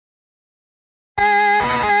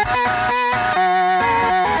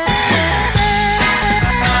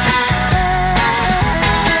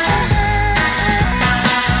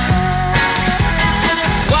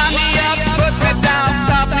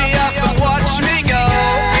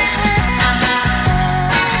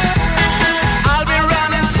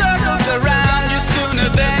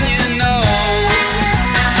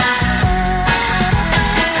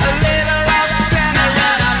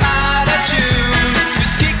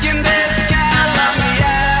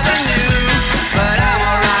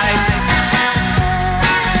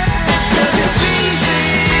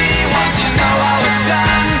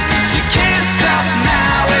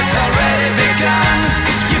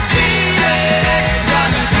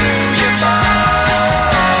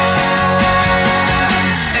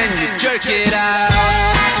Jerk it out.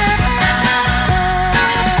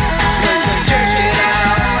 Jerk it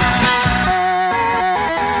out.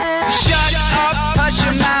 Shut up, hush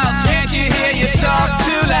your mouth. Can't you hear you talk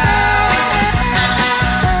too loud?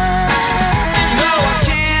 No, I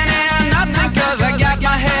can't hear nothing 'cause I got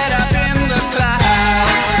my head up in the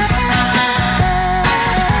clouds.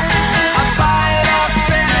 I bite up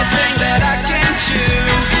anything that I can chew.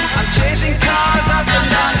 I'm chasing cars up and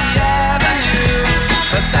down the avenue,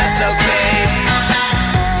 but that's okay.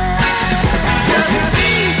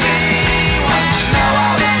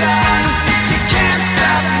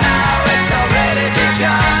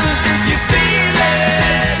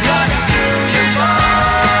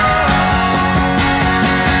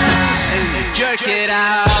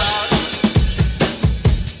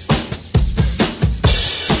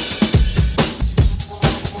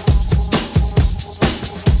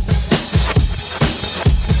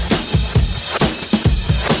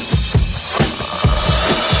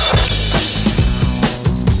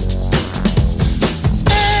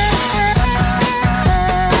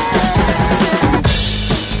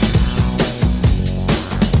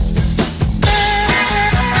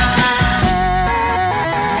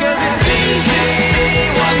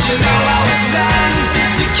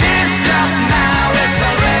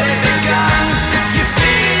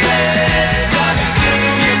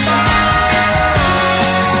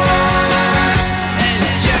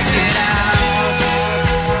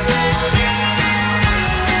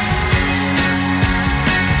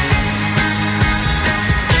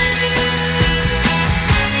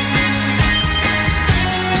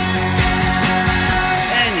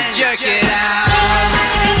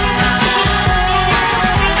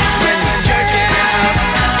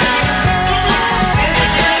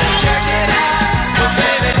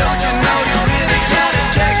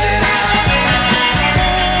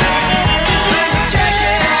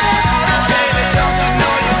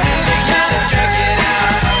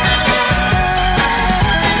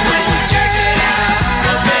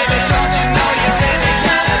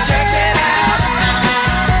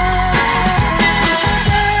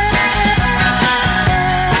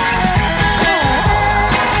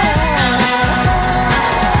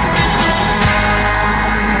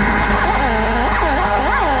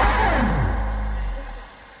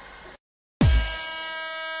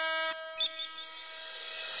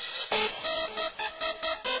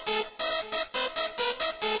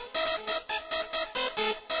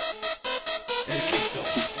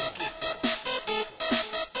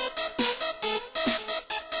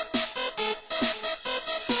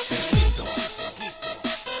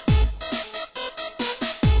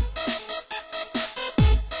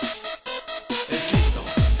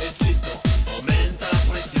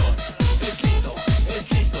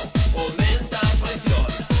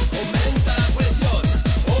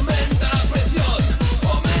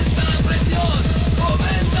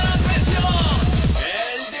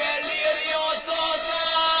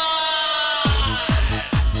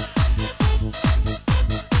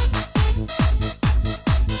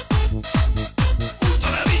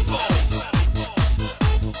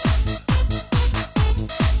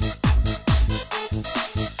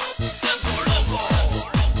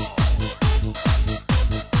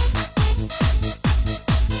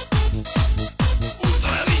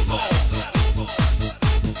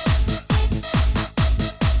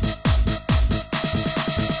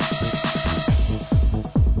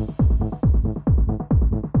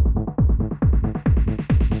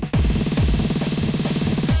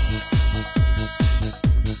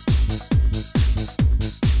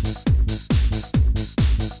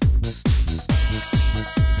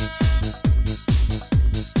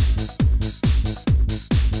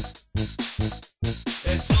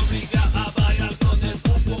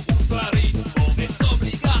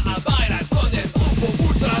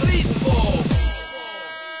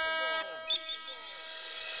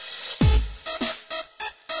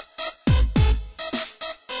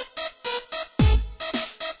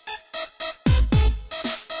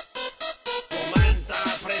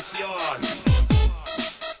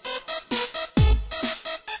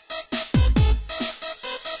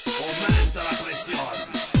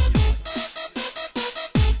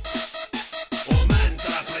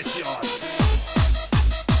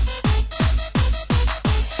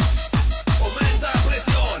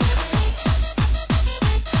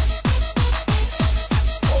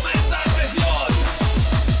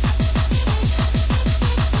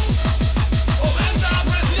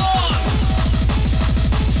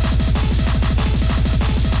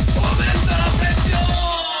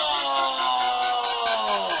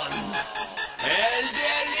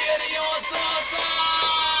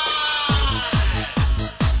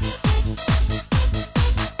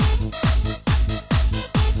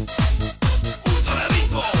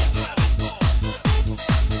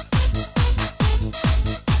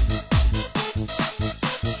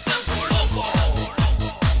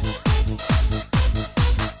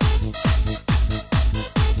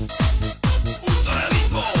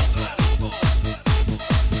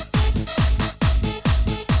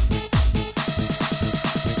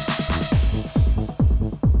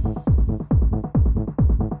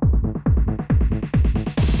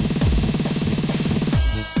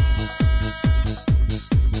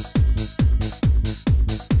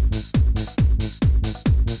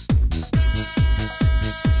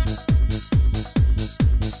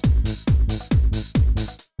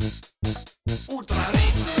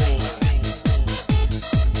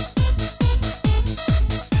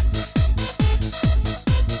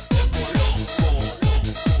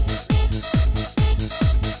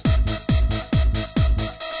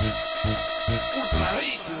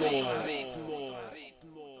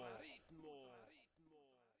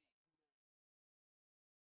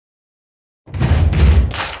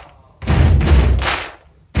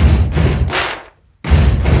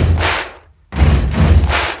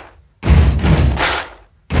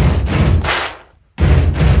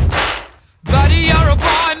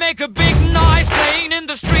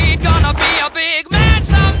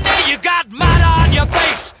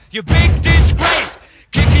 you big disgrace,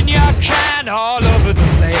 kicking your can all over the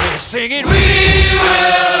place, singing, we will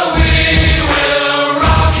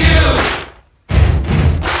rock you.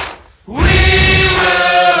 We will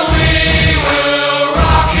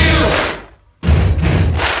rock you.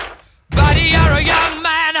 Buddy, you're a young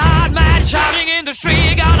man, hard man, shouting in the street,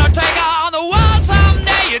 you're gonna take on the world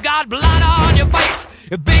someday. You got blood on your face,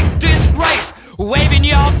 a big disgrace, waving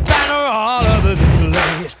your banner all over the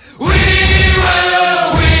place. We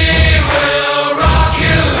will rock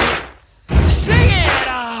you. Sing it,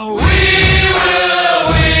 we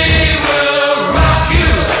will rock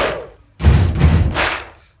you.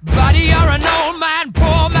 Buddy, you're an old man,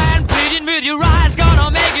 poor man, pleading with your eyes,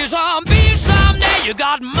 gonna make you zombie someday. You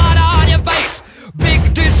got mud on your face,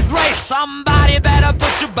 big disgrace, somebody better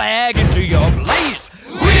put your bag into your place.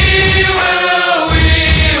 We will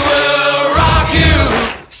rock you.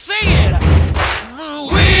 Sing it.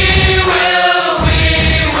 We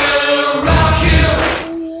will rock you.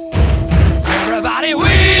 Everybody,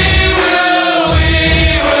 we will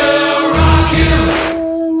rock you.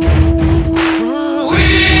 We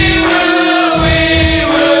will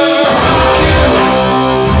rock you.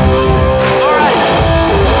 All right.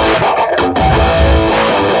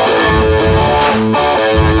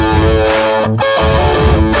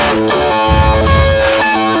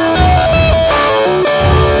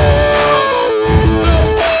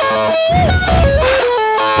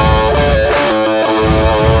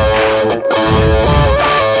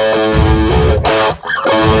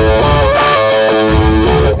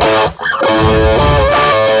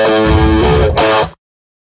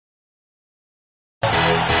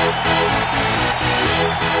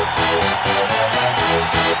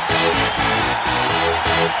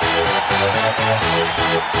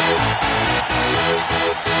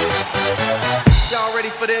 Y'all ready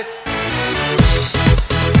for this?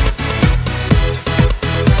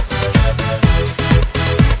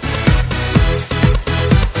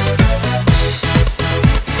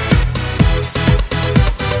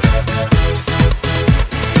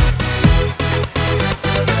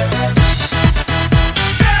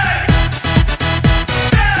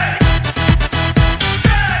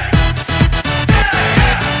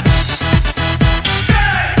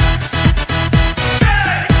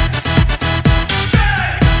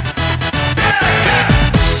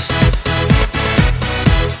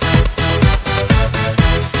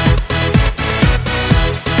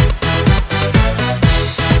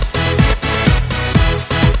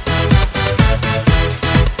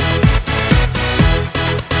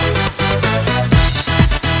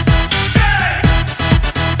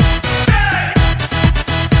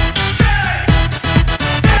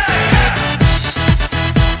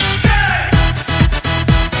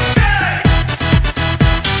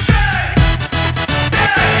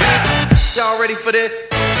 Y'all ready for this?